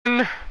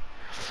on?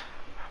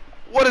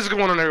 What is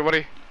going on,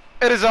 everybody?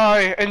 It is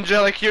I,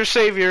 Angelic, your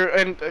savior,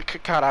 and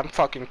God, I'm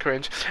fucking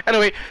cringe.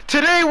 Anyway,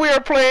 today we are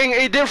playing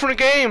a different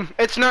game.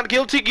 It's not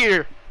Guilty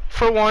Gear,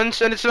 for once,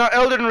 and it's not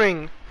Elden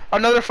Ring,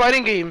 another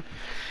fighting game.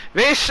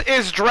 This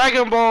is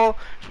Dragon Ball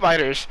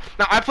Fighterz.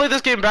 Now, I played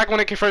this game back when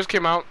it first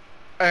came out,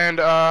 and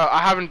I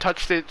haven't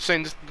touched it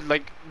since,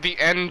 like, the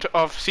end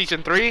of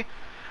Season 3,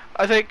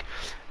 I think.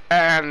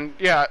 And,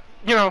 yeah,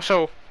 you know,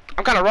 so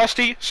I'm kind of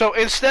rusty. So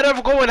instead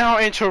of going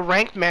out into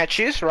ranked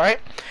matches,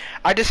 right,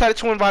 I decided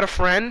to invite a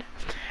friend.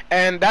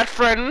 And that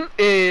friend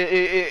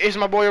is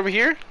my boy over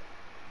here.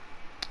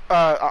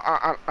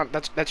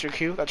 That's your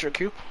cue. That's your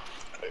cue.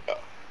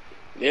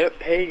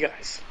 Yep. Hey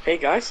guys. Hey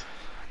guys.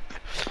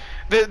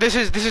 This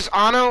is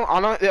Ano.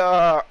 Ano.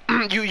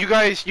 You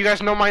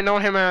guys might know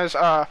him as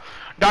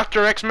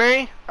Dr. X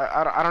May.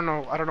 I don't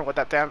know what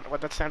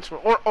that stands for.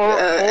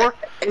 Or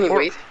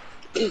anyway.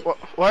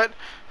 What?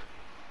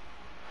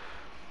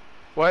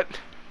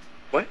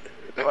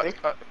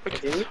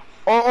 Nothing.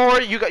 Or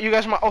you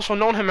guys might also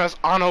know him as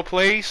Ano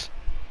Plays.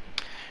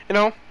 You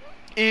know,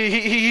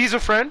 he's a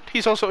friend.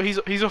 He's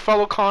a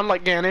fellow con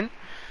like Ganon.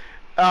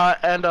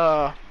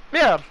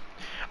 Yeah,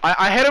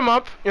 I hit him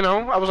up. You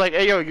know, I was like,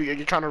 hey yo,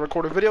 you trying to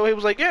record a video? He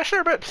was like, yeah,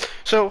 sure, bet.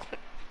 So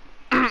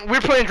we're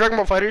playing Dragon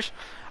Ball Fighterz.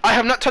 I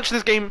have not touched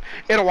this game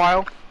in a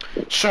while,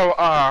 so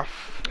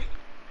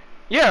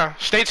yeah,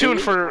 stay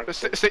tuned for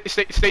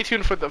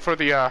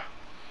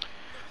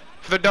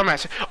the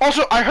dumbass.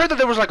 Also, I heard that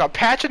there was like a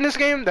patch in this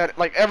game that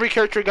like every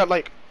character got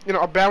like, you know,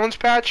 a balance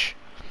patch.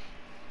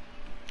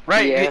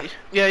 Right?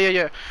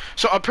 Yeah.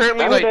 So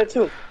apparently, like, that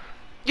too.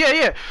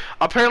 Yeah.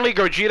 Apparently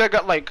Gogeta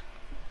got like,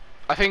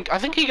 I think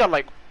he got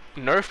like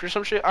nerfed or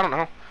some shit. I don't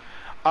know.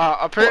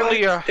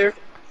 Apparently, no.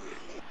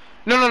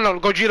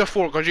 Gogeta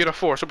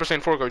 4, Super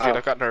Saiyan 4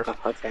 Gogeta got nerfed.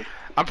 Oh, okay.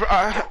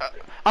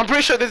 I'm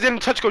pretty sure they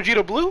didn't touch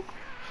Gogeta Blue.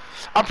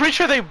 I'm pretty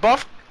sure they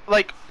buffed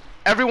like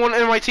everyone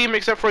in my team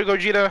except for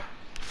Gogeta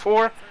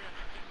 4.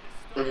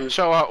 Mm-hmm.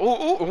 So,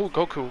 ooh,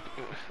 Goku.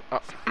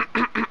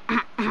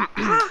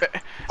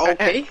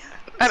 Okay.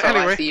 So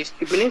anyway. I see you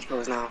skipping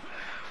intros now.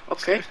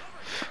 Okay.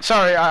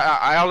 Sorry,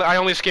 I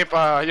only skip,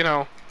 you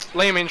know,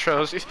 lame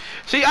intros.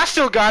 See, I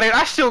still got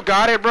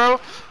it, bro.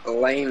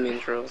 Lame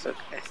intros,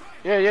 okay.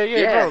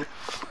 Yeah. Bro.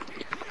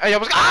 Hey, I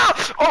was,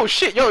 oh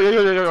shit,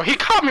 yo, he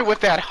caught me with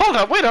that. Hold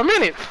up, wait a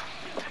minute.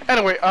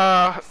 Anyway,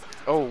 oh,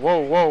 whoa.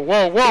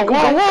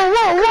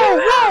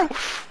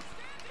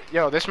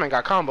 Yo, this man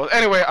got combos.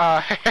 Anyway,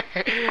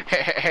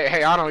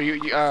 hey, Ano,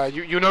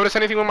 you notice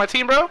anything with my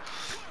team, bro?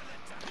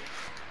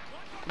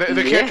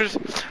 The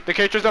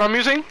characters that I'm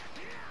using?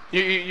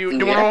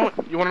 You wanna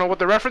know what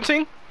they're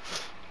referencing?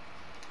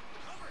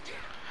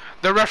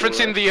 They're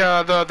referencing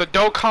the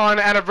Dokkan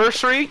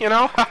anniversary, you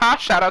know? Haha,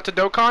 shout out to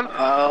Dokkan.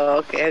 Oh,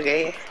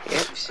 okay.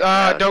 Yep.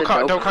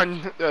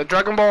 Dokkan,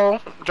 Dragon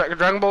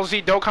Ball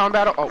Z Dokkan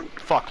battle. Oh,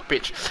 fuck,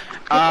 bitch.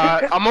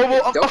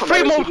 A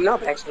free mobile.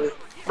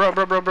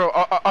 Bro.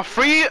 A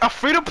free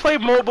to play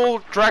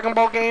mobile Dragon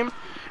Ball game.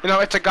 You know,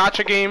 it's a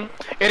gacha game.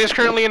 It is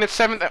currently in its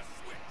 7th.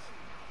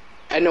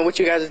 I know what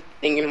you guys are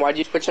thinking. Why'd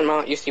you switch them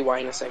out? You see why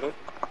in a second.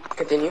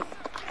 Continue.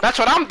 That's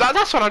what I'm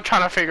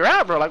trying to figure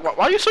out, bro. Like,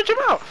 why you switch him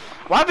out?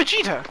 Why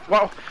Vegeta?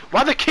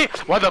 Why the king?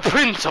 Why the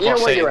prince of all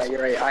Saiyans?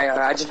 You're right.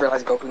 I just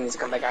realized Goku needs to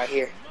come back out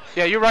here.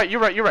 Yeah, you're right.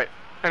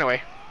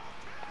 Anyway.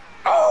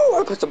 Oh,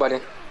 I pushed the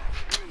button.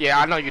 Yeah,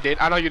 I know you did.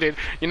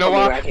 You know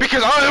why?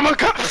 Because I am a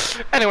god.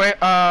 Anyway,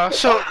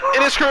 so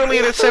it is currently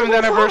in its 7th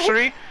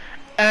anniversary,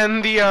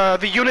 and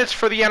the units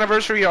for the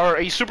anniversary are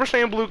a Super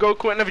Saiyan Blue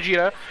Goku and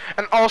Vegeta,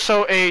 and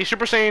also a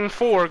Super Saiyan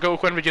 4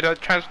 Goku and Vegeta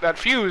that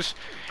fuse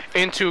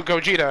into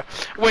Gogeta,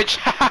 which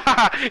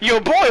your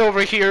boy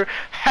over here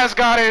has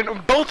gotten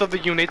both of the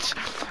units,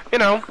 you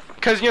know,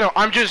 because, you know,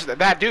 I'm just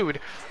that dude.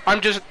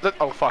 I'm just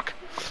oh fuck.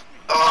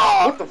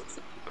 What the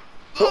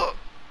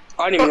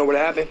I don't even know what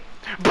happened.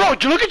 Bro,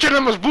 you look at your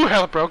numbers blue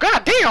health, bro.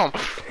 God damn.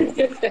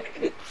 You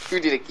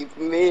did keep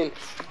him in.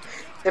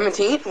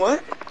 17?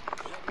 What?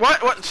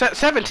 What?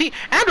 17?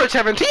 Android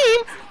 17?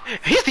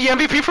 He's the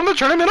MVP from the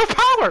Tournament of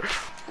Power.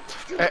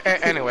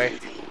 Anyway.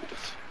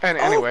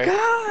 Anyway.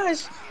 Oh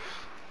gosh.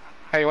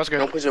 Hey, what's good?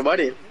 Don't push your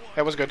button.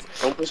 Hey, what's good?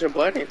 Don't push your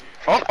button.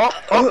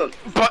 Oh.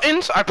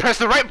 Buttons? I pressed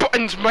the right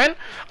buttons, man.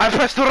 I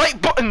pressed the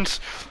right buttons.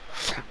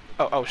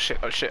 Oh shit.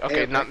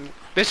 Okay, now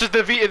this is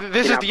the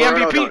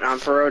MVP. I'm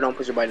for real, don't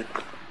push your button.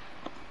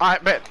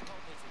 Alright, bet.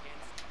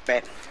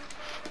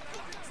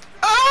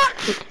 Ah!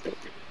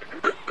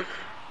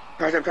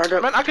 Charge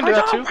up. Man, I can do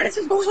that too. Why does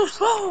this go so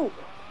slow?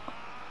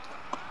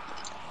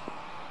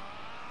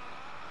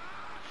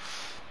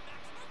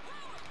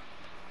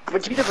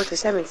 Vegeta versus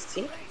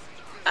 17.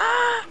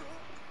 Ah!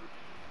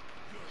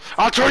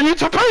 I'll turn you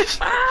to paste.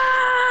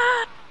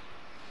 Ah!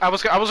 I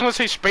was gonna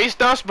say space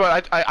dust,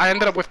 but I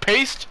ended up with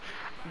paste.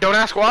 Don't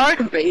ask why.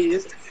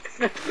 Paste.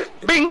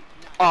 Bing.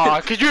 Aw,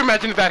 could you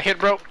imagine if that hit,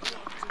 bro?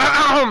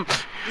 Oh,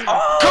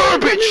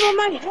 Garbage! on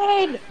my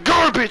head.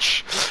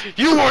 Garbage!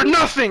 You are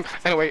nothing!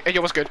 Anyway, hey,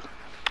 yo, what's good?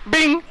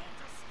 Bing!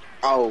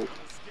 Oh.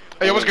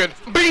 Hey, yo, what's good?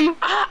 Bing!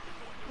 Ah.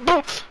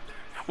 Boom!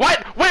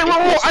 What? Wait, whoa,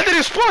 whoa! I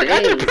didn't spark. I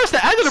didn't press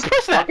that. I didn't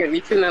press that. Okay,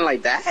 you feeling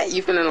like that?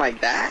 You feeling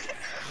like that?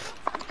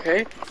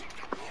 Okay.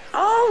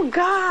 Oh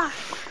God.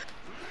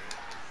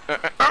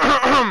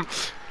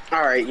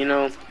 All right, you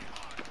know,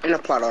 in the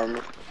plot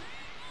armor.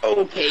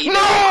 Okay.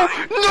 No!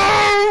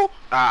 No!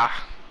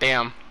 Ah,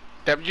 damn.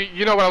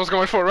 You know what I was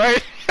going for,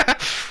 right?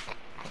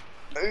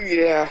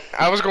 Yeah.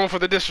 I was going for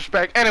the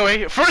disrespect.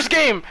 Anyway, first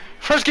game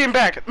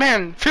back.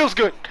 Man, feels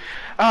good.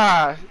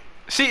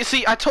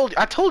 See, I told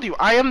you,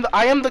 I am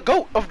the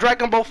GOAT of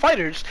Dragon Ball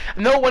Fighterz.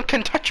 No one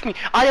can touch me.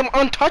 I am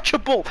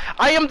untouchable.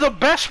 I am the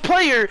best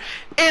player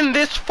in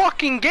this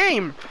fucking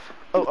game.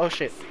 Oh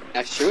shit.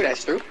 That's true.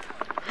 That's true.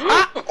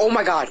 Ah! Oh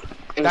my God.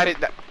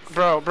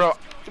 Bro.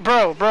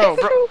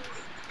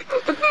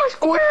 Look at my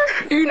square.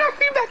 You knocked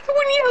me back to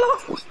 1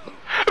 yellow.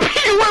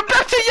 You went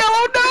back to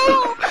yellow,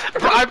 no!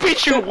 Bro, I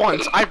beat you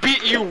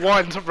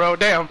once. Bro.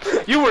 Damn,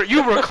 you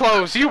were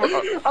close.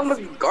 I'm a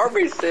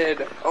garbage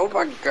head. Oh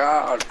my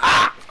God.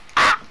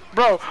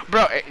 Bro.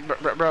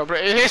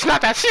 It's not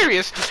that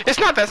serious. It's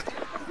not that.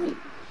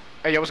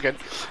 Hey, yo, what's good?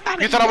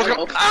 You thought I was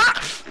gonna?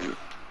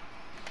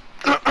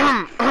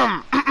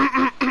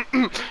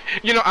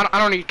 You know, I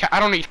don't need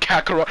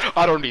Kakarot.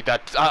 I don't need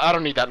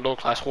that low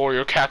class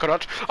warrior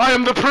Kakarot. I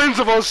am the Prince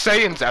of all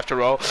Saiyans,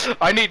 after all.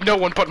 I need no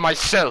one but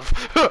myself.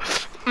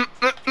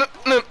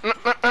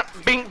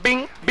 Bing,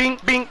 bing, bing,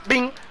 bing,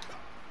 bing,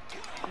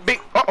 bing.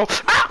 Uh-oh.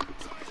 Ah!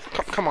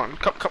 Come on,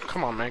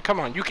 man.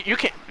 Come on. You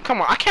can't. Come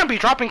on. I can't be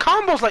dropping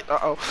combos like.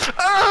 Uh-oh.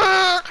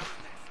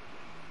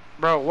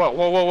 Bro, what?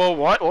 Whoa,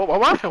 what?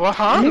 What?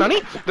 Huh?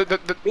 Nani?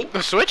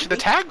 The switch? The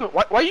tag?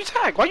 Why you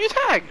tag?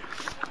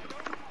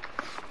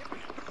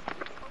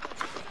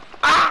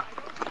 Ah!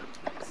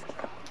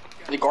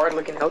 The guard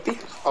looking healthy?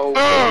 Oh,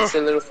 it's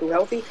a little too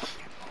healthy?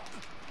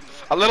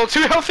 A little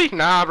too healthy?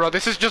 Nah, bro,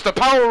 this is just the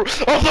power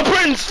of the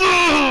prince!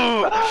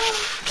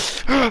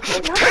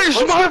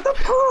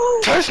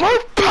 Taste my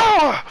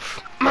power!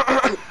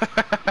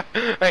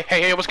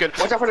 Hey, what's good?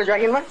 Watch out for the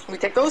dragon run. We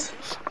take those?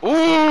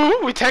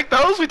 Ooh, we take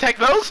those?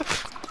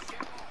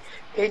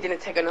 Hey, didn't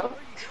take enough.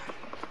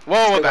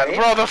 Whoa,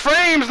 bro, the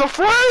frames! The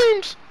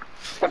frames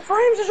are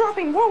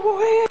dropping! Whoa,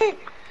 hey!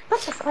 Not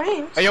the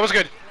frames. Hey, yo, what's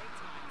good?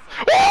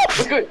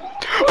 What's good?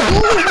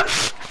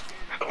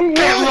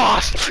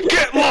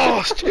 Get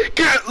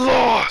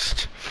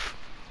lost!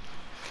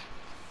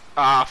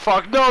 Ah,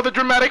 fuck, no, the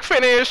dramatic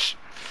finish!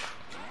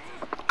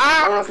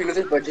 I don't know if you know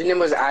this, but Jinim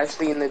was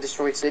actually in the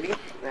destroyed city.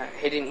 That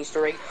hidden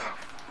Easter egg.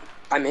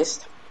 I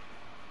missed.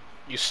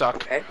 You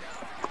suck. Okay.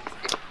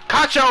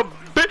 Kacho,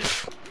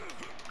 bitch!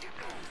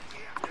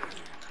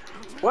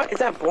 What? Is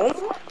that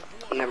Bulma?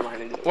 Never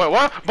mind. Wait,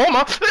 what?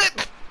 Bulma?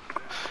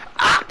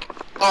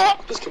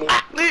 Just kidding.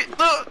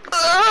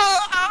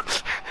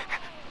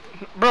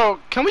 Bro,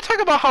 can we talk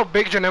about how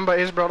big Janemba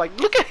is, bro? Like,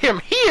 look at him.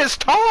 He is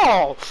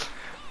tall.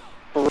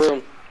 For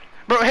real.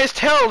 Bro, his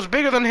tail's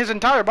bigger than his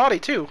entire body,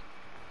 too.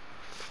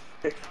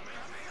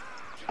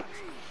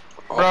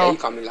 Bro, you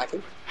call me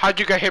lacking. How'd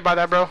you get hit by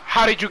that, bro?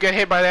 How did you get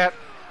hit by that?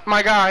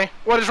 My guy,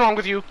 what is wrong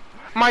with you?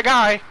 My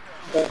guy.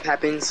 What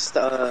happens?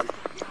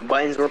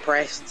 Buttons were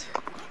pressed.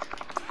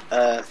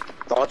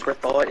 Thoughts were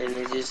thought, and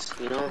it just,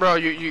 you know. Bro,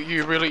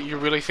 you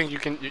really think you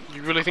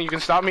can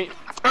stop me?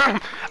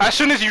 As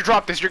soon as you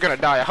drop this, you're gonna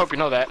die. I hope you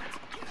know that.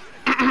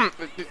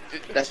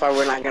 That's why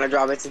we're not gonna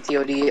drop it to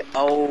TOD.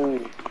 Oh.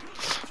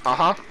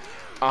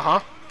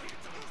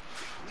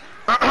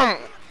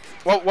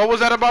 What was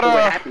that about?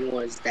 What happened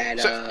was that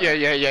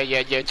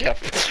Yeah.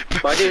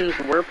 buttons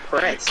were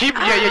pressed.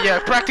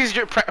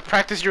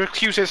 Practice your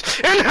excuses.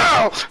 In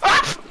hell.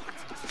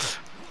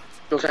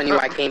 Don't I knew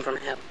I came from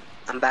hell.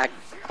 I'm back.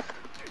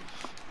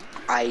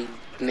 I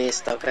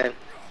missed. Okay.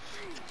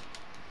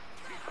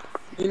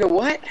 You know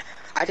what?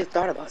 I just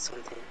thought about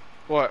something.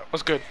 What?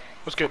 What's good?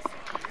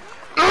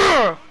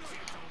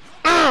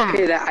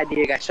 Okay, that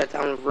idea got shut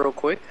down real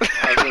quick.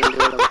 I was gonna do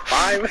level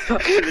 5.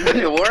 It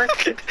didn't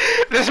work.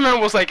 This man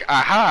was like,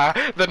 aha,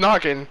 the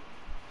noggin.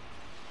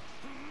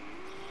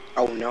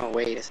 Oh no,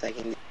 wait a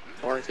second.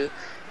 Wait,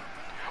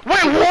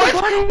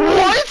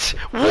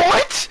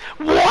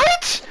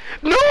 what?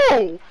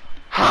 No!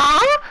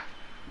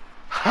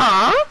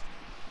 Huh?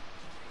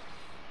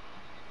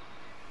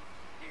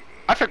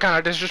 I feel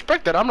kind of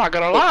disrespected, I'm not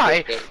gonna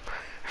lie.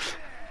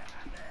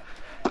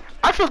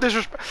 I feel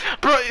disrespect,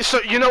 bro.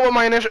 So you know what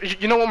my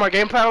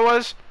game plan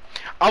was?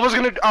 I was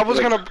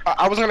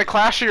gonna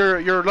clash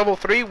your level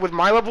 3 with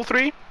my level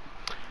 3,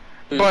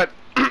 but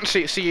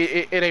see,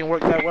 it ain't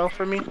worked that well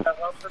for me.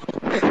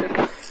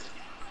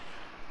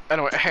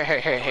 Anyway,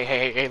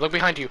 hey, look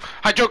behind you.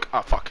 I joke.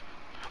 Oh fuck,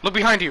 look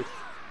behind you.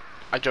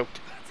 I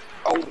joked.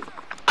 Oh.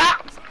 Ah!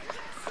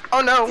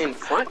 Oh no. In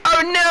front?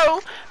 Oh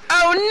no.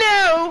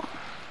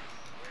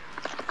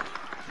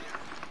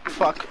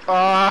 Fuck.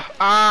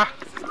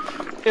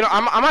 You know,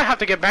 I might have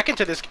to get back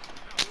into this.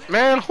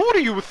 Man, who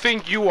do you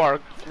think you are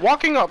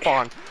walking up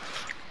on?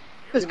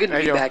 It was good to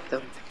be back,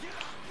 though.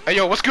 Hey,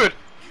 yo, what's good?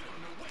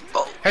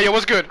 Oh. Hey, yo,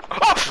 what's good?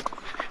 Oh!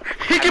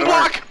 He can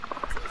block!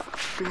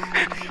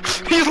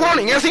 He's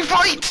learning as he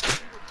fights!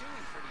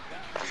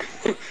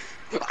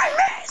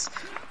 I missed.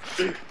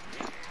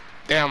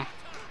 Damn.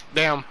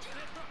 Damn.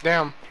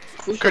 Damn.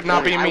 Who's Could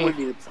not be I me. would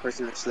be the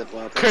person to slip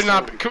up. Could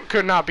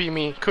not be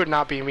me. Could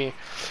not be me.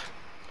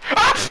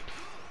 Ah!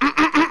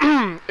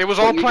 It was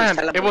all planned.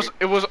 It was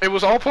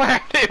all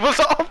planned. It was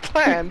all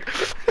planned.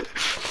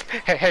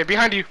 Hey,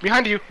 behind you,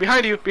 behind you,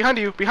 behind you, behind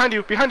you, behind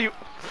you, behind you.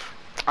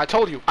 I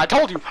told you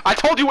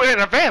in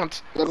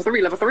advance. Level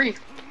 3, level 3.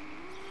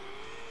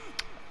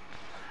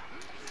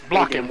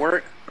 Blocking. Didn't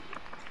work.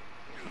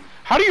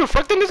 How do you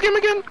reflect in this game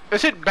again?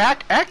 Is it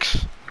back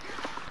X?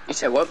 You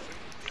said what?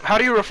 How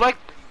do you reflect?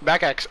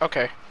 Back X,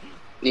 okay.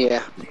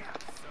 Yeah.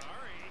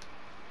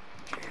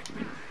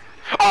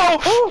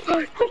 Oh!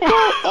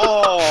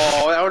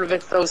 Oh, that would have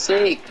been so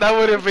sick. That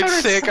would have been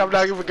sick, I'm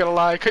not even gonna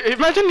lie.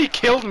 Imagine he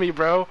killed me,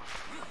 bro.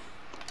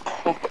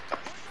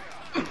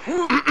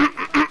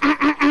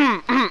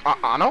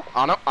 Ano.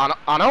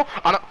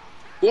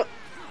 What?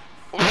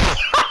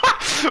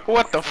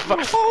 What the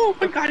fuck? Oh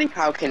my god,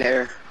 how can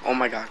there? Oh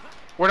my god.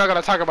 We're not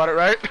gonna talk about it,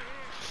 right?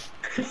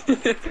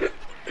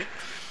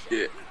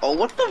 Yeah. Oh,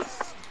 what the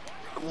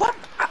what?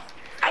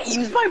 I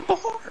used my bar.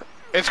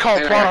 It's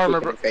called plot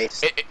armor, bro.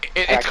 It's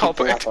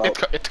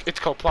It's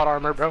called plot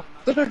armor, bro.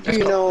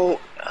 You know,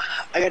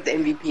 I got the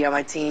MVP on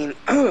my team.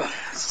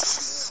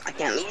 I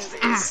can't lose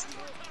this.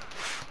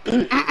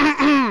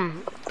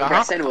 What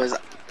I said was,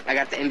 I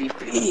got the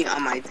MVP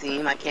on my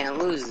team. I can't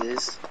lose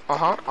this.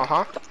 Ah!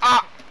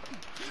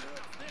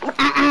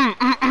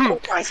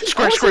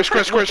 Square.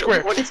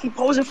 What is he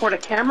posing for, the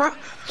camera?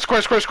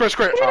 Square.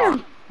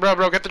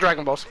 Bro, get the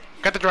Dragon Balls.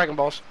 Get the Dragon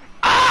Balls.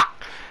 Ah!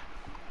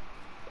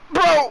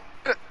 Bro!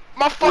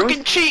 My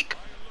fucking cheek!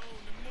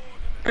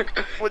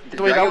 Wait,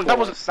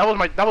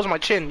 that was my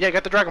chin. Yeah,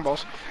 get the Dragon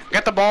Balls.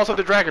 Get the balls of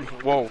the dragon.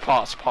 Whoa,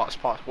 pause.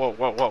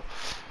 Whoa.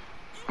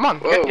 Come on.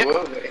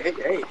 Whoa.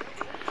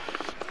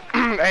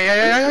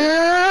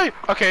 Hey.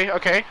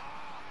 Okay.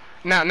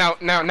 Now,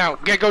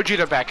 get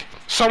Gogeta back.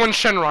 Summon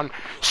Shenron.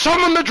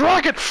 Summon the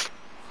dragon!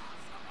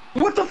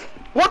 What the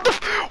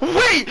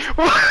wait!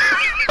 What?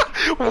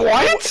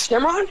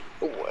 Shenron?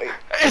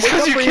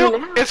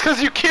 It's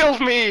cause you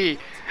killed me!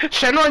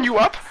 Shenron, you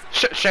up?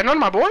 Shenron,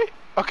 my boy?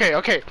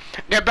 Okay.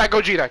 Get back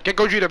Gogeta. Get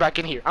Gogeta back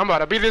in here. I'm about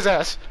to beat his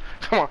ass.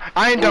 Come on.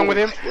 I ain't done with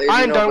him.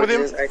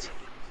 It's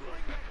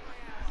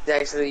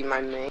actually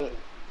my main.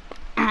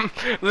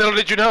 Little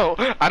did you know,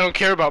 I don't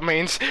care about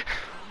mains.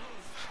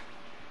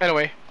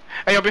 Anyway.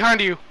 Hey, yo, behind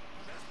you.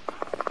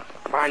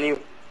 Behind you.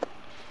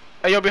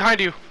 Hey, yo,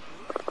 behind you.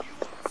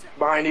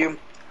 Behind you.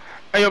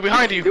 Hey, yo,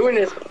 behind you. Doing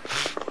this.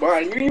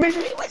 Behind you. You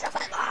making me waste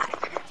my life.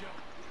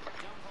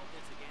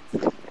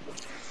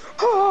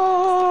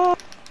 Oh.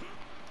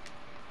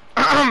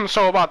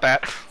 So about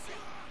that.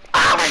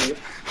 Behind you.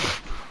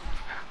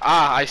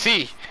 Ah, I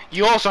see.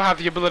 You also have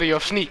the ability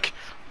of sneak.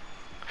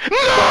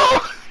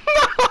 No!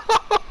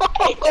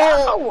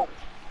 Oh.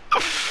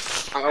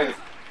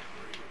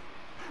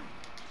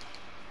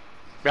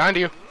 Behind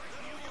you.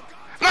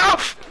 No!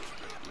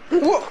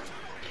 Whoa.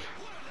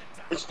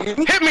 Excuse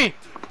me? Hit me!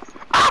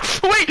 Ah,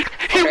 wait!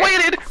 He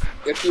waited!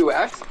 If you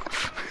ask.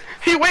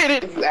 He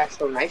waited! If you ask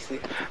so nicely.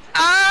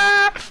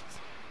 Ah!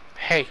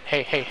 Hey.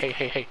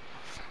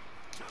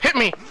 Hit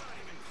me!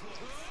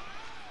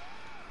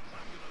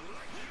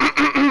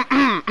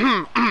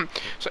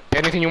 So,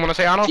 anything you want to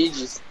say, Arnold?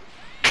 Jesus.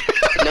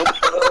 Nope.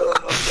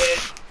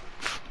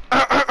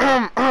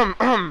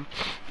 Okay.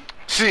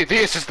 See,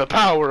 this is the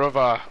power of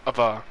a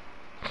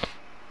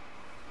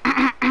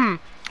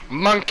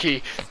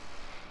monkey.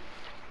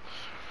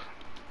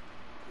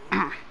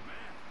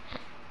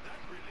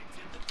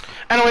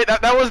 Anyway,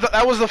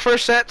 that was the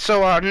first set.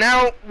 So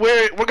now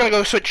we're gonna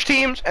go switch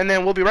teams, and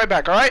then we'll be right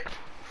back. All right.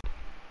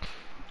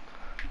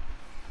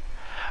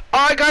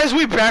 Alright guys,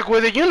 we back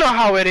with it. You know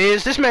how it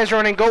is. This man's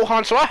running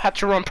Gohan, so I had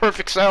to run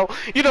Perfect Cell.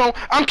 You know,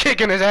 I'm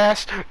kicking his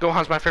ass.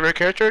 Gohan's my favorite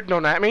character.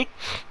 Don't at me.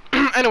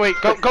 Anyway,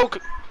 go.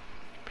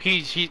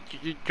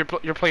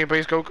 You're playing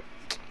base Goku.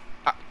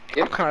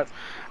 Yep.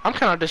 I'm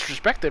kind of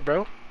disrespected,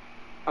 bro.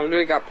 I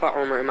literally got plot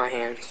armor in my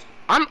hands.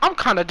 I'm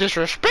kind of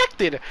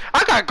disrespected.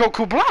 I got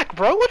Goku Black,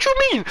 bro. What you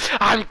mean?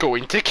 I'm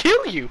going to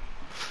kill you.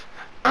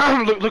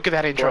 Look at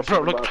that intro, bro.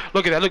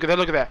 Look at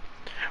that.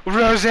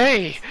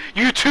 Rosé,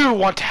 you too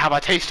want to have a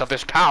taste of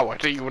this power,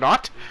 do you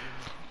not?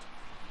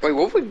 Wait,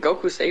 what would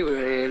Goku say with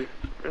him?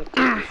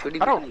 I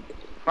don't.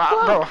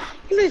 Bro.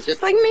 He's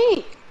just like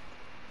me.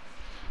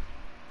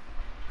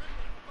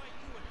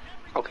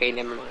 Okay,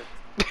 never mind.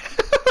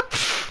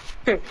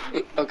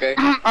 Okay.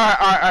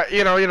 Alright,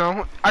 you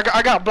know.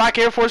 I got black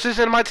Air Forces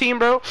in my team,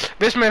 bro.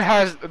 This man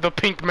has the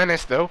pink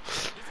menace, though.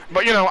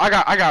 But you know, I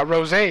got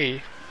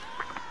Rosé.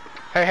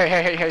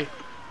 Hey.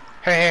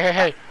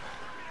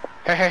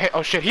 Hey,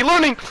 oh shit, he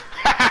learning!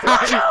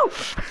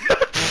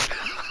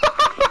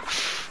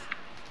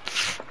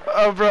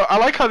 Oh bro, I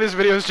like how this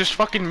video is just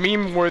fucking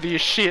meme worthy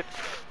as shit.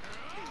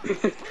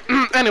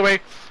 Anyway.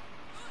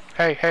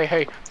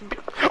 Hey.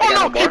 Oh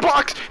no, he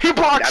blocks! I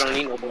don't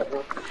need no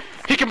ball.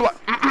 He can block.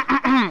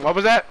 What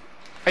was that?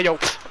 Hey yo,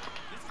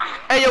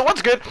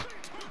 what's good?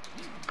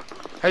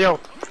 Hey yo.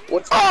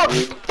 What's Oh! up,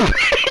 dude?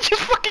 He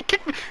just fucking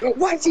kicked me.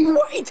 Why's he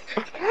white?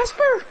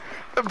 Casper!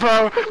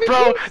 Bro,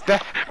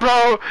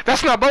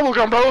 that's not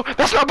bubblegum, bro.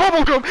 That's not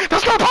bubblegum.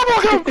 That's not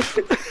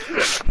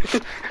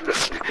bubblegum.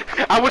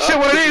 I would say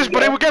what it is,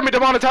 but it would get me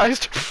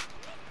demonetized.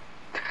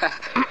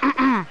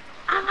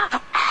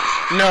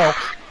 No.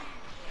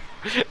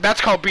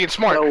 That's called being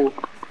smart. No.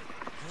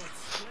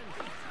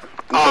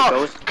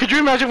 Oh, could you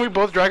imagine we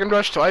both Dragon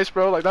Rush twice,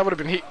 bro? Like, that would have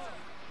been heat.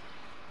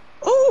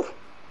 Ooh!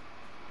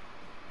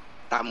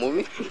 That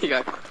movie?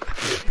 Yeah.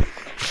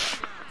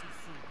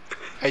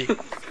 Hey.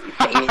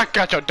 I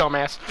got your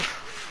dumbass.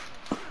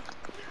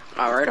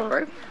 Alright,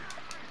 alright.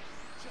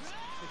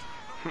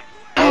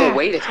 Oh,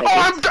 wait a second.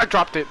 Oh, I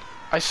dropped it.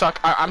 I suck.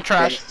 I'm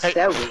trash. Hey.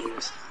 Cell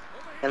games.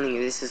 Telling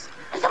you, this is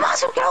a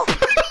awesome go.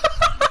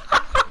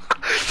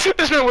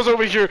 This man was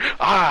over here.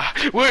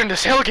 We're in the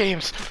cell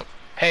games.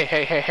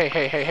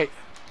 Hey.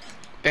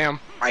 Damn.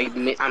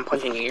 I'm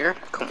punching your ear.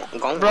 Come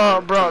on, go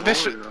on. Bro,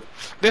 this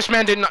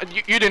man did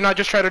not. You did not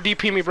just try to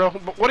DP me, bro.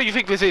 What do you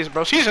think this is,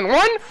 bro? Season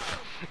 1?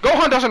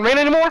 Gohan doesn't reign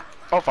anymore?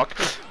 Oh fuck.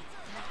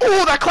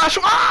 Oh, that clash.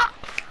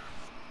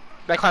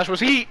 That clash was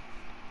heat.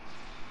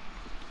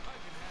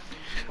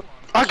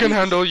 I can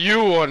handle you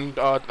on.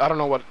 I don't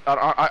know what.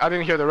 I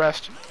didn't hear the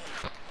rest.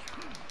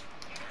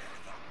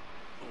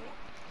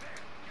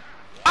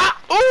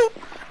 Ooh.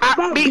 Come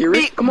on,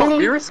 Beerus. Come on,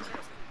 Beerus.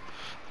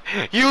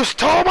 You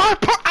stole my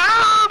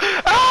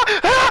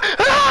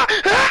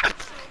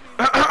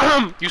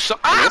You so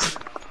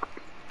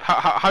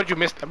How did you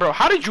miss that, bro?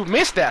 How did you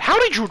miss that? How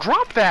did you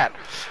drop that?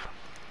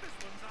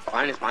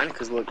 Fine, it's fine,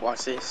 cause look,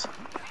 watch this.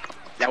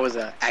 That was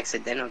a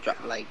accidental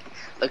drop. Like,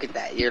 look at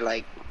that. You're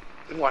like,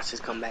 watch this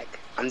comeback.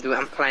 I'm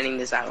planning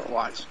this out.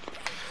 Watch.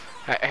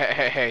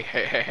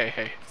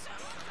 Hey.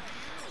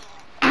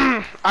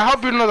 I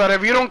hope you know that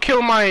if you don't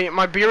kill my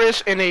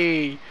Beerus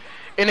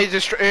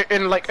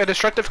in like a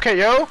destructive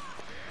KO,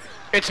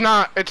 you're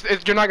not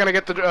gonna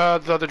get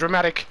the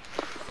dramatic.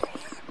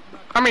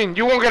 I mean,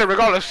 you won't get it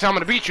regardless because I'm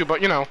gonna beat you,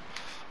 but you know.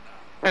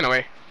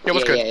 Anyway, it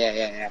was good.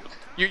 Yeah.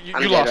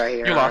 You lost.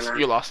 Right,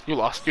 you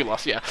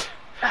lost. Yeah.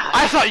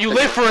 I thought you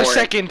lived for a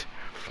second.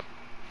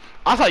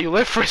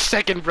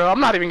 Bro. I'm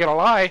not even gonna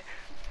lie.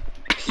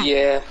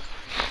 Yeah.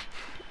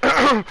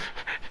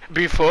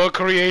 Before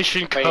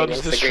creation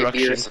comes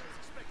destruction.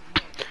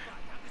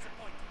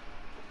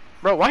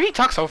 Bro, why he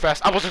talk so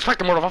fast? I was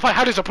expecting more of a fight.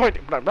 How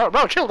disappointing.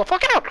 Bro, chill the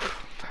fuck out.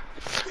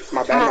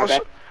 My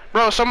bad.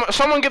 Bro,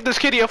 someone give this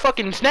kitty a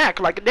fucking snack.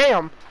 Like,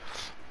 damn.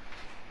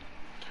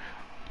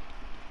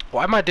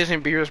 Why am I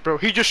dissing Beerus, bro?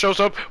 He just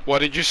shows up. What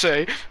did you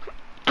say?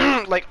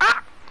 Like,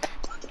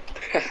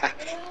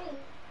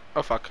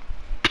 Oh, fuck.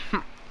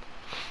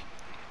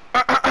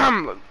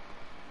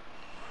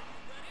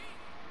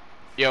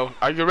 Yo,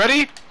 are you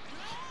ready?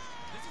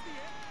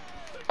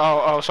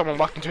 Oh, someone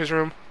walked into his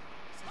room.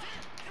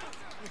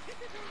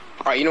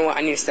 Alright, you know what?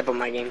 I need to step up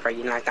my game for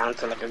you knock down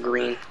to like a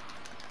green.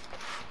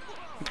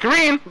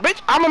 Green?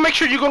 Bitch, I'm gonna make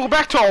sure you go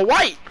back to a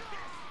white!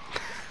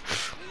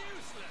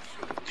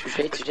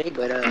 Touche,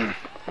 but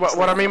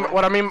What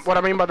I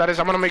mean by that is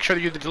I'm gonna make sure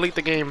that you delete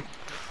the game.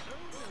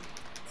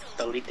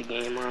 Delete the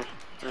game, huh?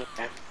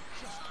 Okay.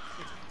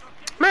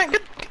 Man,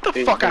 get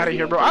the fuck out of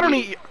here, bro. I don't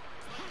need.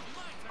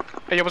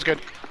 Hey, yo, what's good?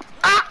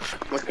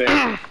 What's good?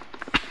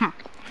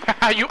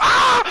 You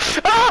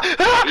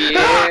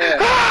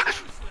Yeah.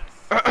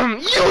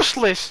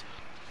 Useless.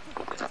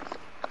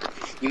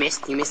 You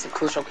missed a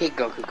crucial kick,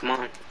 Goku. Come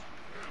on.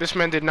 This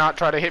man did not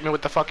try to hit me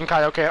with the fucking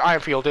Kaioken. I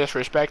feel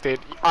disrespected.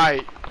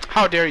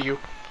 How dare you?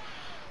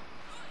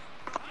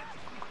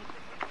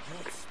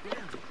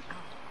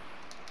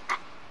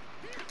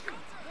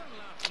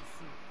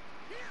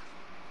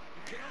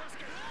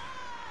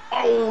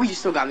 Oh, you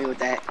still got me with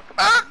that.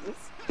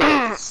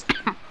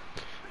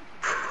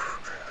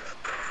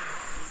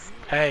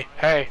 Hey.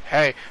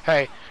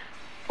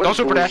 Don't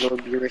super dash.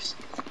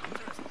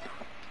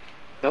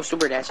 No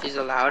super dash is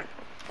allowed.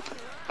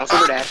 No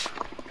super dash.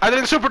 I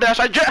didn't super dash.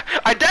 I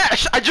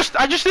dashed. I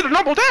just did a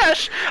normal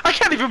dash. I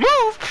can't even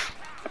move.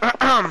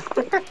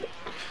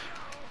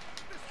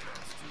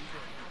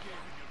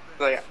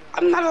 Like,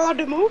 I'm not allowed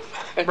to move.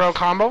 Bro,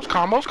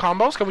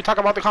 combos. Can we talk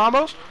about the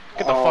combos?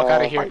 Get the fuck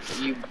out of here.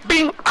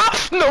 Bing!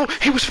 Ah! No!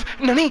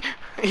 Nani!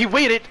 He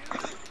waited.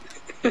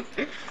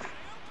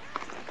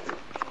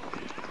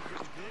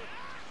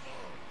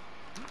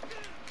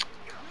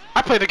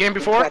 I played the game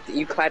before.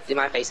 You clapped in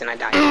my face and I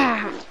died.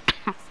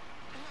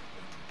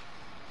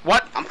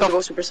 What? I'm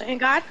supposed to go Super Saiyan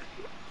God?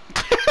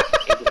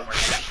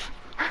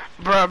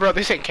 Bro,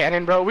 this ain't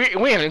canon, bro. We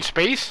ain't in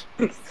space.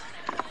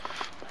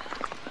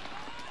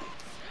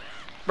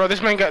 Bro,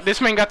 this man got the.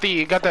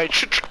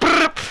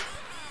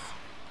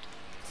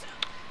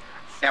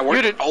 That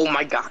worked. Oh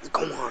my God!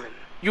 Come on.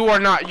 You are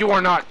not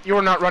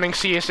running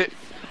C assist.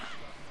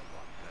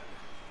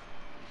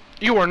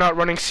 You are not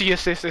running C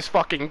assist this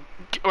fucking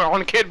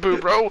on Kid Buu,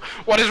 bro.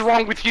 What is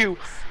wrong with you?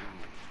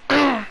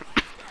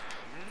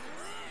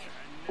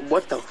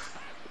 What the?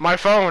 My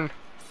phone.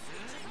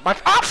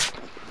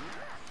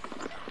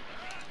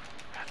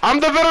 I'm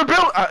the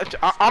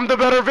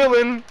better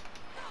villain.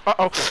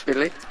 Uh-oh.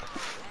 Really?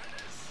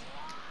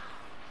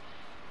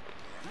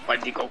 Why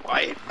did you go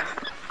quiet?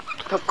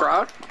 Tough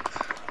crowd?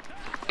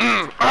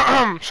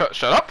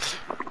 Shut up.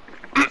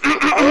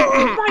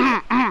 Oh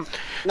my.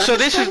 So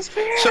this is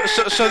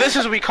this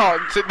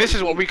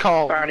is what we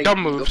call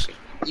dumb moves.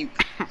 You.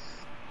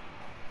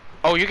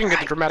 Oh, you can get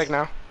the dramatic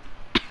now.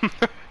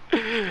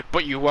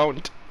 But you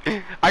won't.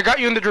 I got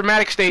you in the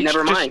dramatic stage.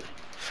 Never mind.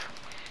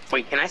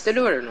 Wait, can I still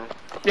do it or no?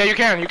 Yeah, you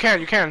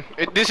can.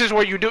 This is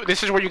where you do.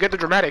 This is where you get the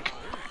dramatic.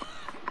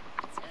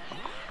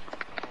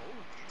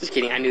 Just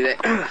kidding. I knew that.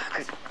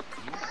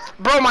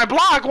 Bro, my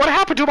block. What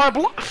happened to my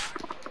block?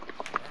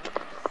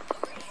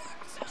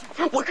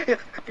 What?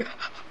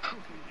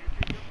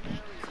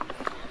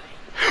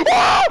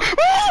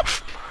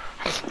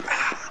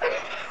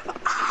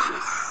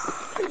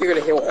 You're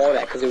gonna heal all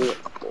that because it was.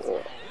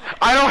 Oh.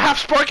 I don't have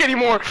spark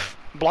anymore.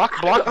 Block.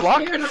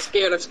 I'm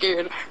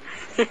scared.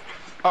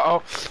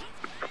 Uh-oh.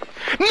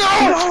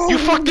 No! You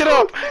fucked it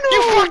up! No.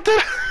 You fucked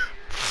it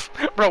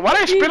up! Bro, why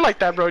did I spin like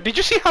that, bro? Did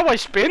you see how I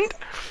spinned?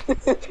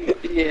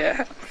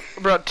 Yeah.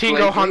 Bro, Teen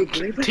Gohan,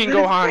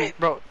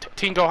 bro,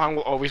 Teen Gohan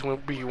will always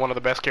be one of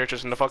the best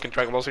characters in the fucking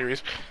Dragon Ball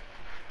series.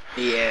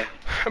 Yeah.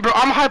 Bro,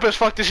 I'm hype as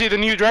fuck to see the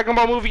new Dragon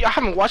Ball movie. I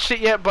haven't watched it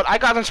yet, but I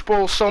gotten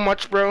spoiled so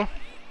much, bro.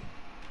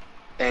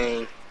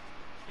 Dang.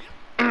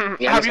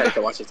 Yeah, I'm excited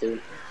to watch it too.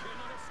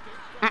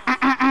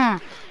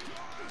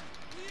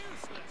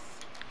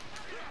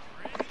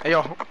 Hey,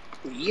 yo.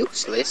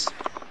 Useless?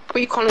 What are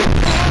you calling?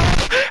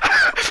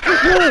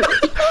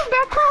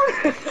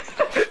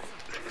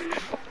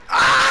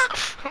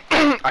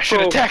 I should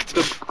have attacked.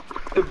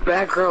 The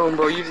background,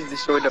 bro. You just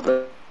destroyed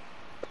the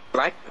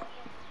lag.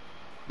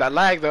 That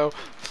lag, though.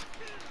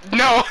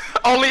 No,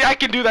 only I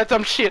can do that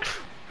dumb shit.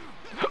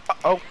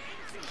 Uh-oh.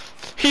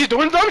 He's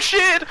doing dumb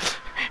shit.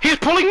 He's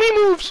pulling me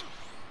moves.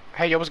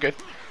 Hey, yo, what's good?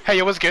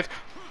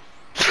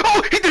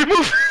 Oh, he didn't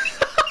move.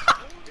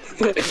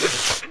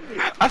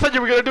 I thought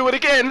you were gonna do it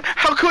again.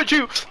 How could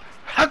you?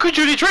 How could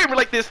you betray me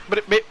like this?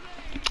 But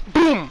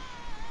boom.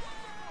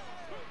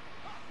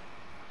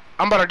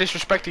 I'm about to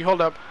disrespect you.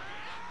 Hold up.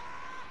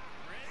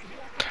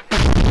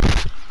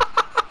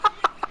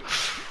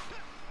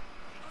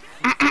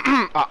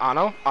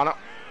 Ano.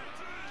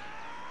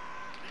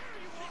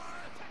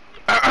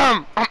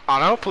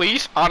 Ano,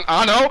 please.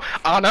 Ano.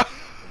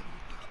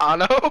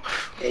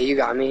 Yeah, you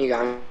got me.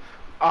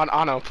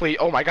 Ano, please.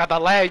 Oh my god,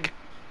 that lag.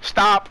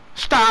 Stop.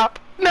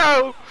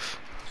 No.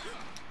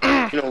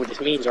 You know what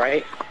this means,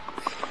 right?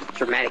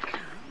 Dramatic.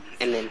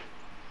 And then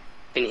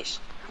finish.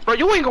 Bro,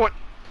 you ain't going.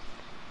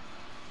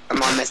 I'm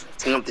not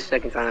messing up the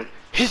second time.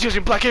 He's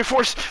using Black Air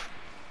Force.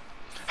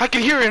 I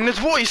can hear it in his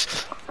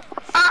voice.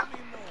 Ah.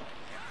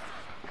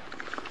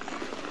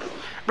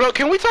 Bro,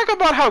 can we talk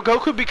about how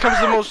Goku becomes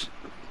the most...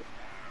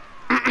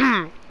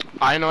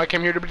 I know I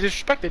came here to be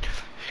disrespected.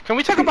 Can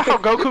we talk about how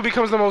Goku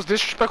becomes the most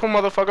disrespectful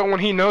motherfucker when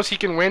he knows he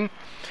can win?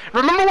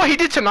 Remember what he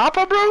did to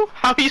Nappa, bro?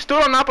 How he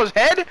stood on Nappa's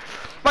head?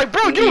 Like,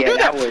 bro, you don't do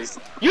that.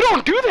 You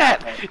don't do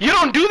that. You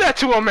don't do that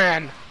to a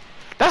man.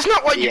 That's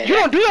not what you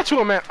don't do that to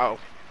a man. Oh.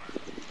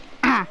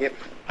 Yep.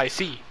 I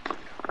see.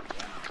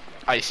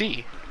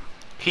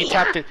 He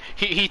tapped it.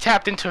 He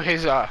tapped into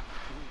his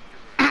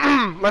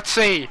let's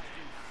say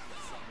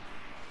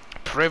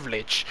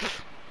privilege.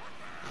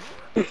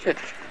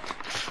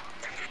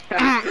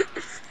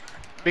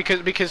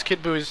 because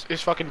Kid Buu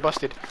is fucking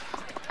busted.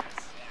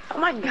 Oh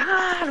my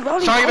god,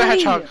 Rolly Sonic the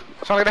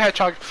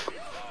Hedgehog.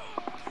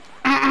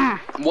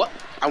 What?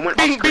 I went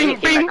off screen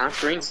and came back on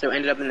screen, so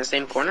ended up in the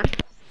same corner.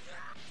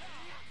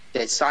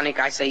 Did Sonic,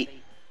 I say,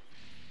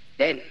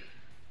 dead.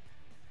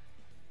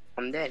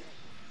 I'm dead.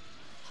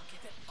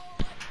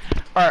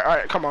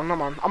 Alright, come on.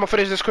 I'm gonna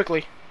finish this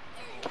quickly.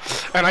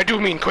 And I do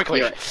mean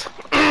quickly.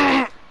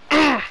 I'm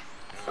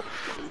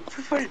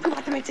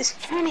about to make this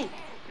cannon.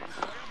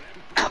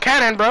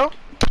 Cannon, bro.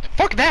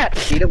 Fuck that.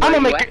 I'm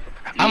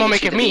gonna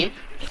make it me.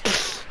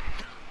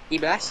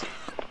 E-Blast?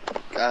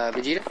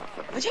 Vegeta?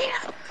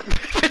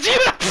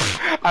 Vegeta!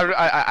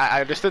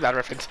 I understood that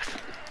reference.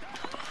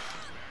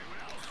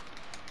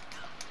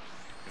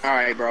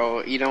 Alright,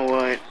 bro. You know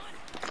what?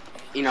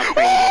 You know,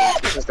 playing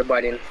games. Press the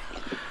button.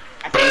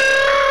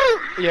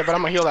 Yeah, but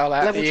I'm gonna heal that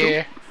last.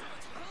 Yeah.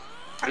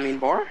 I mean,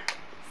 bar?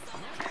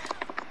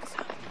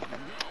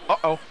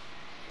 Uh-oh.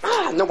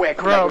 No way I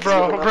come back.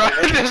 Bro.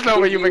 There's no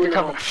way you make a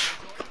comeback.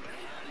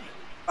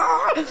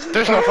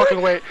 There's no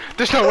fucking way.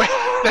 There's no way.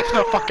 There's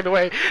no fucking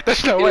way.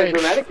 There's no way.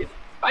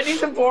 I need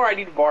some bar. I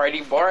need bar. I'm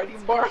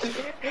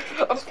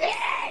scared.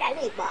 I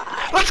need bar.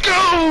 Let's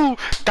go!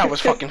 That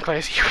was fucking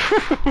crazy.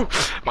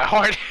 My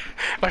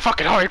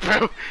fucking heart,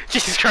 bro.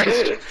 Jesus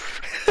Christ.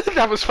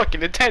 That was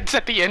fucking intense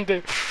at the end.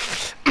 This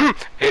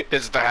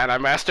is the hand I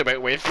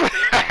masturbate with.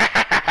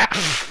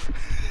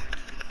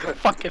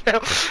 Fucking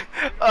hell.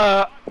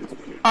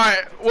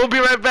 Alright, we'll be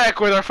right back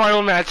with our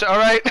final match,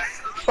 alright?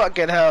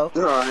 Fucking hell.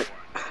 Alright.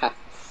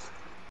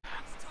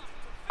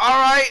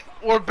 Alright,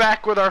 we're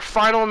back with our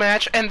final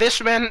match, and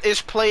this man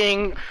is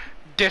playing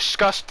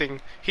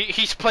disgusting.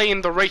 He's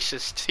playing the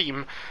racist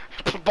team.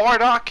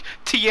 Bardock,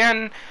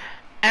 Tien,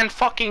 and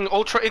fucking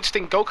Ultra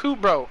Instinct Goku,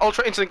 bro.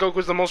 Ultra Instinct Goku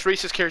is the most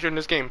racist character in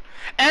this game,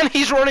 and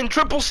he's running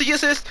triple C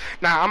assist.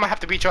 Nah, I'm gonna have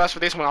to beat your ass for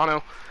this one,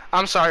 Ano.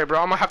 I'm sorry, bro.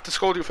 I'm gonna have to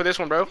scold you for this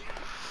one, bro.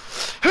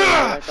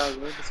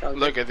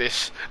 Look at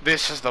this.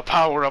 This is the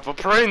power of a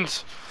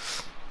prince.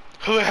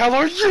 Who the hell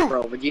are you?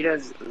 Bro,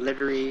 Vegeta's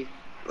literally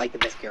like the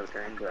best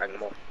character in Dragon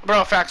Ball.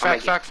 Bro, facts.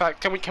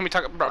 Can we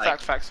talk, bro? Like,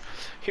 Facts.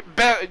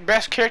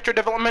 Best character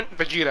development,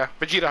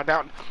 Vegeta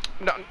down.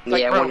 No,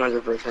 like, yeah, bro.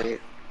 100%.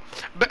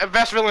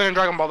 Best villain in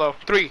Dragon Ball though.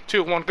 3,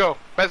 2, 1, go.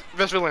 Best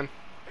villain.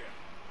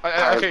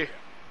 Okay.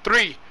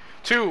 3,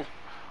 2,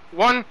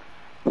 1.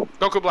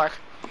 Goku Black.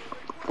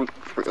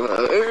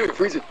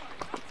 Frieza.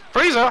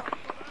 Frieza.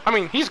 I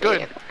mean, he's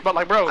good, Yeah. but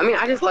like, bro. I mean,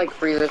 I just like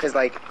Frieza because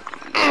like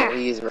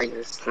he's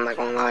racist. I'm not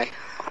gonna lie.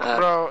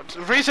 Bro,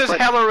 Frieza's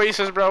but- hella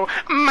racist, bro.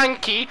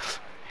 Monkey.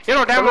 You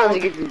know damn well.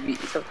 Sometimes he could be, he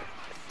could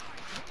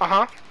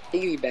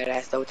be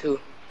badass though too.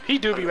 He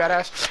do be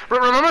badass.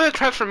 Remember the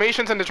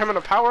transformations in the Tournament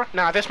of Power?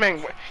 Nah, this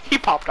man, he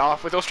popped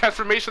off with those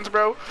transformations,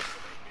 bro.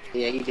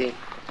 Yeah, he did.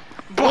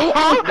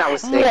 Huh? That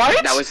was sick.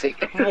 What? That was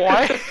sick.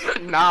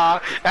 What? Nah,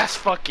 that's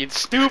fucking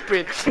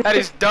stupid. That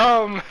is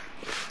dumb.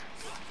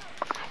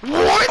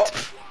 What?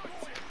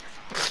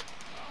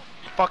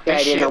 Fuck Yeah, I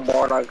this didn't shit. know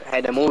Bardock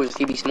had the moves.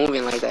 He be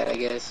moving like that, I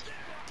guess.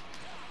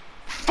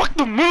 Fuck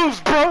the moves,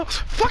 bro.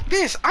 Fuck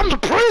this. I'm the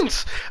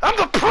prince. I'm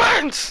the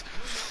prince.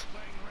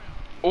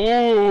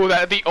 Ooh,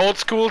 that the old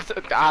school.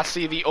 I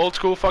see the old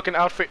school fucking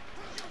outfit.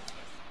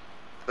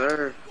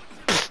 Sir.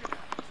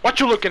 What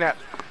you looking at,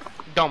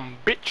 dumb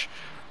bitch?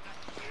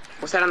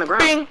 What's that on the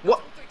ground? Bing. What?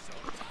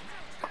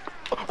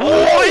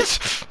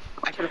 What?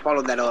 I should have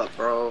followed that up,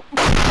 bro.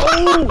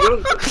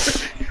 Oh,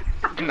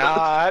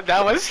 Nah,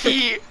 that was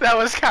heat. That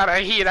was kind of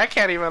heat. I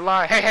can't even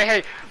lie.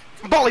 Hey.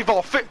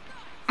 Volleyball fit.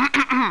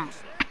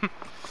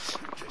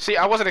 See,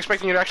 I wasn't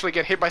expecting you to actually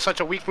get hit by such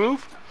a weak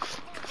move.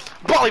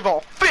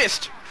 Volleyball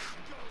fist.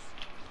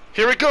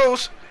 Here it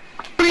goes.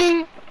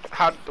 Bing.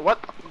 How? What?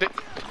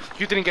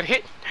 You didn't get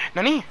hit?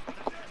 Nani?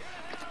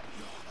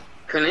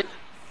 Couldn't.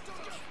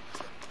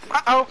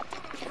 Uh-oh.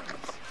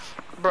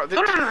 Bro,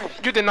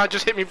 you did not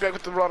just hit me back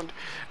with the rod.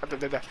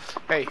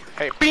 Hey,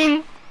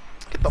 bing!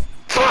 Get the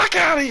fuck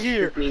out of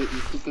here! You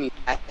took me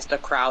past the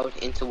crowd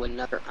into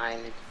another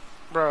island.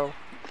 Bro.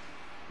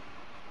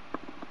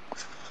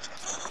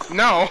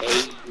 No.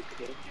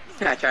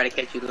 Hey, I try to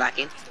catch you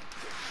lacking.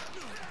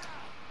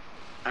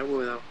 I will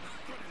though.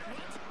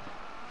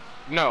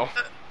 No.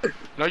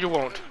 No, you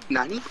won't.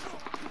 Nani?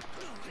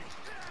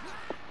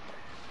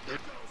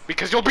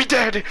 Because you'll be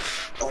dead!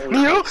 Oh,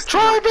 Neo, nice.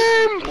 try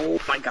him! Oh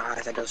my god,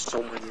 that does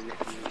so much in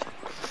that move.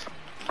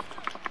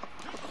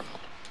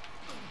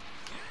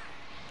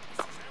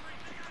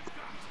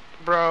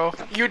 Bro,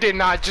 you did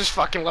not just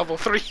fucking level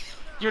 3.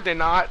 You did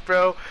not,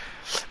 bro.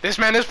 This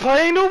man is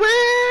playing to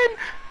win!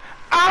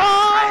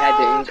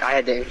 Ah! I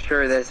had to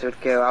ensure this would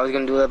kill. I was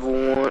gonna do level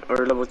 1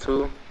 or level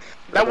 2.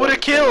 That would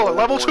have killed!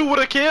 Level 2 would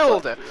have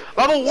killed!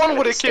 Level 1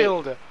 would have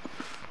killed!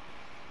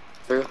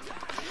 True.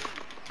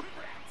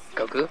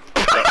 Goku.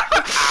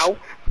 Ow.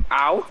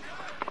 Ow.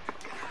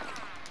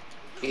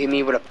 You hit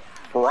me with a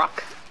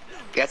rock.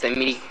 That's an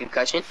immediate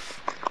concussion.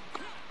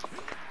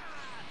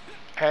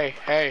 Hey,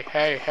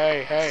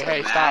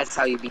 stop. That's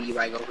how you beat you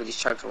by Goku. Just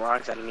chucks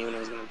rocks. I didn't even know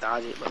he was gonna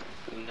dodge it, but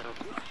you know.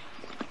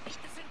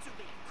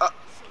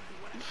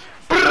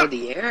 Oh,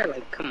 the air?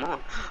 Like, come on.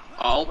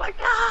 Oh my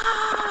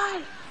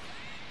god!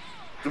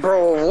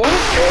 Bro, what?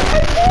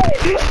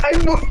 I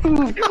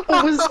moved!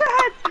 What was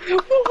that?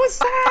 What was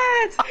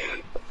that?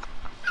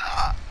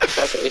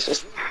 That's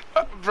racist.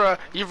 Bruh,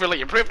 you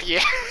really improved,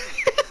 yeah.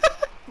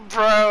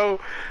 Bro,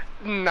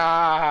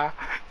 nah.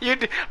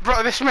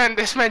 Bro, this man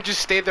just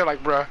stayed there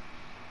like, bruh.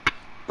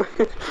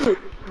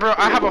 Bro,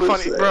 I have a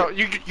funny, bro,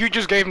 you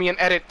just gave me an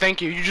edit,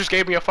 thank you. You just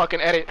gave me a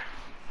fucking edit.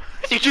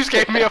 You just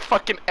gave me a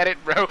fucking edit,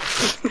 bro.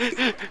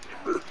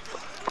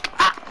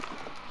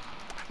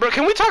 Bro,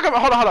 can we talk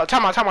about, hold on,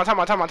 time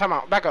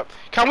out, back up.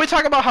 Can we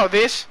talk about how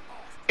this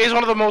is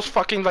one of the most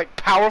fucking, like,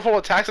 powerful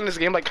attacks in this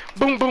game? Like,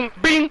 boom, boom,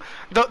 bing!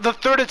 The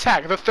third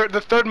attack, the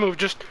third move,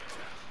 just...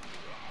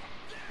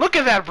 Look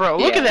at that, bro,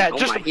 look at that,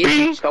 just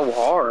bing! So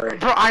hard.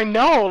 Bro, I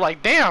know,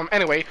 like, damn,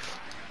 anyway.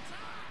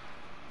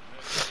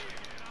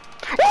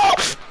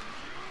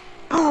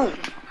 Boom!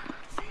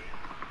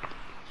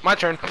 My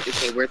turn.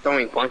 Okay, we're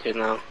throwing punches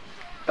now.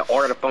 The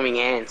order of throwing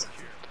hands.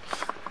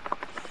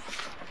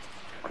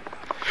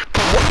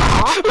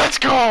 Let's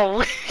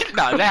go!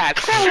 Now that.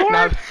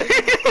 Now,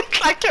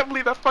 I can't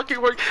believe that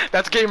fucking worked.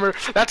 That's gamer.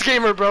 That's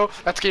gamer, bro.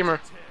 That's gamer.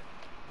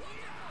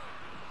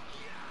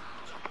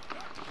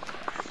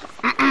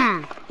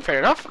 Fair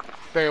enough.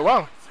 Very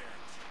well.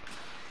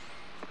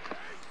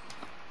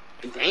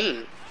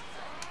 Dang.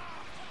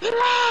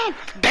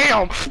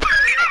 Damn!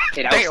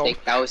 Hey, that was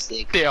sick. That was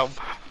sick. Damn.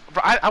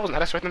 Bro, I was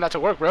not expecting that to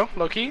work, bro.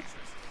 Low key.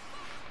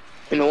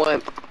 You know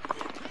what?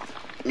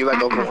 You gotta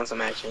go for one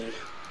some action.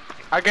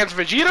 Against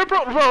Vegeta,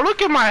 bro? Bro,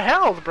 look at my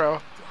health,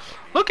 bro.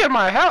 Look at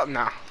my health.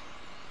 Nah.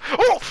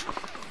 Oh!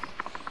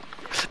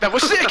 That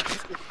was sick!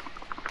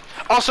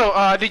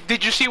 Also,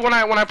 did you see when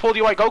I pulled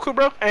you like Goku,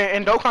 bro,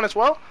 and Dokkan as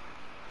well?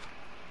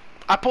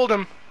 I pulled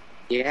him.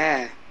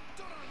 Yeah.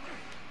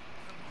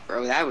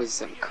 Bro, that was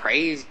some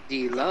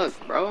crazy luck,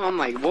 bro. I'm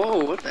like, whoa,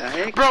 what the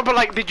heck? Bro, but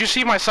like, did you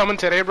see my summon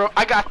today, bro?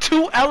 I got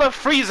 2 LF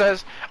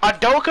Friezas, a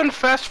Dokkan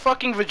Fest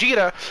fucking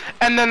Vegeta,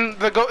 and then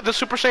the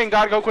Super Saiyan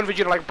God Goku and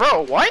Vegeta. Like,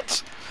 bro,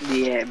 what?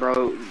 Yeah,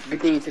 bro.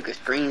 Good thing you took a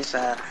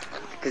screenshot,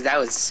 cause that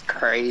was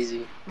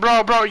crazy.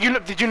 Bro,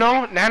 did you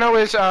know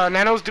Nano's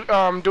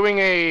doing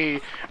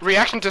a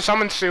reaction to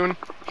summon soon?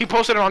 He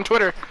posted it on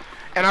Twitter,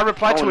 and I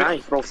replied to nice,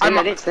 it. Bro. Send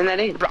that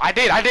in. Bro, I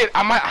did.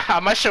 I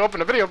might show up in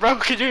the video, bro.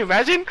 Could you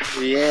imagine?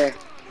 Yeah.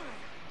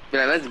 Be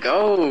like, let's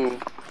go.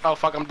 Oh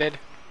fuck, I'm dead.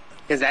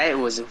 Cause that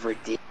was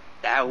ridiculous.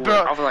 That was, Bro,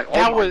 I was like,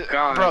 oh my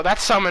god. Bro, that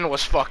summon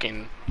was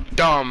fucking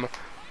dumb.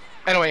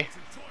 Anyway.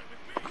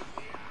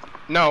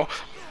 No.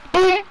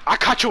 Boom! I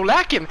caught you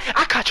lacking!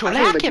 I caught you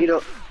lacking!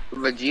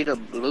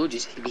 Vegeta Blue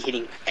just be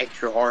hitting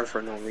extra hard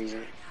for no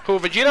reason. Who,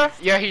 Vegeta?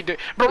 Yeah, he did.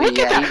 Bro, look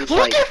at that!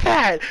 Look at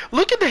that!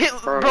 Look at the hit,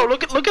 bro.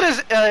 Look at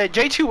his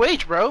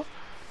J2H, bro.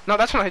 No,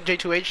 that's not his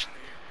J2H.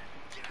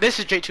 This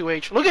is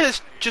J2H. Look at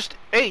his just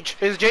H.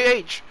 His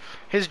JH.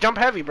 His jump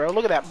heavy, bro.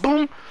 Look at that.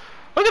 Boom.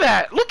 Look at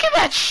that. Look at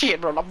that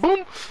shit, bro. Like,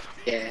 boom.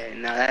 Yeah,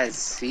 no,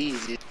 that's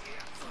easy.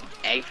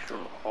 Extra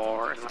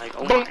hard. Like,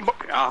 oh Boom, my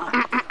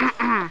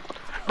god.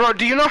 Bro,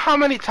 do you know how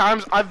many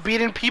times I've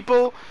beaten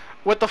people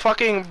with the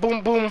fucking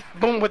boom, boom,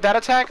 boom with that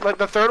attack? Like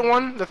the third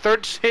one, the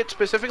third hit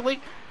specifically.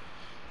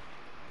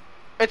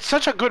 It's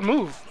such a good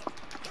move.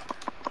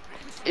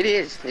 It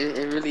is.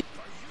 It really.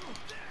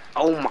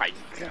 Oh my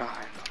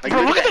god. Like,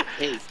 bro, look at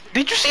that.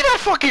 Did you see that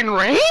fucking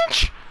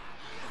range?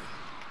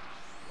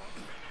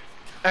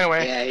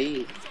 Anyway. Yeah,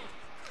 he...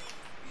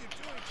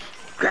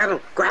 Grab him!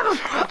 Grab him!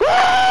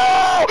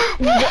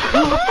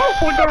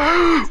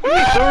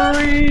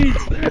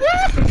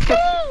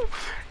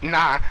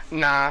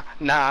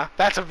 Nah.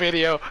 That's a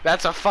video.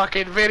 That's a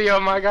fucking video,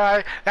 my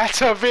guy.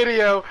 That's a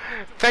video.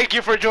 Thank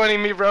you for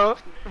joining me, bro.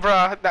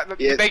 Bruh,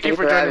 thank you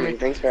for joining me.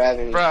 Thanks for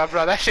having me.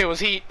 Bruh, that shit was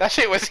heat. That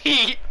shit was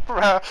heat,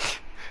 bruh.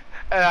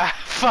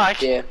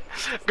 Fuck. Yeah.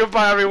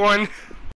 Goodbye, everyone.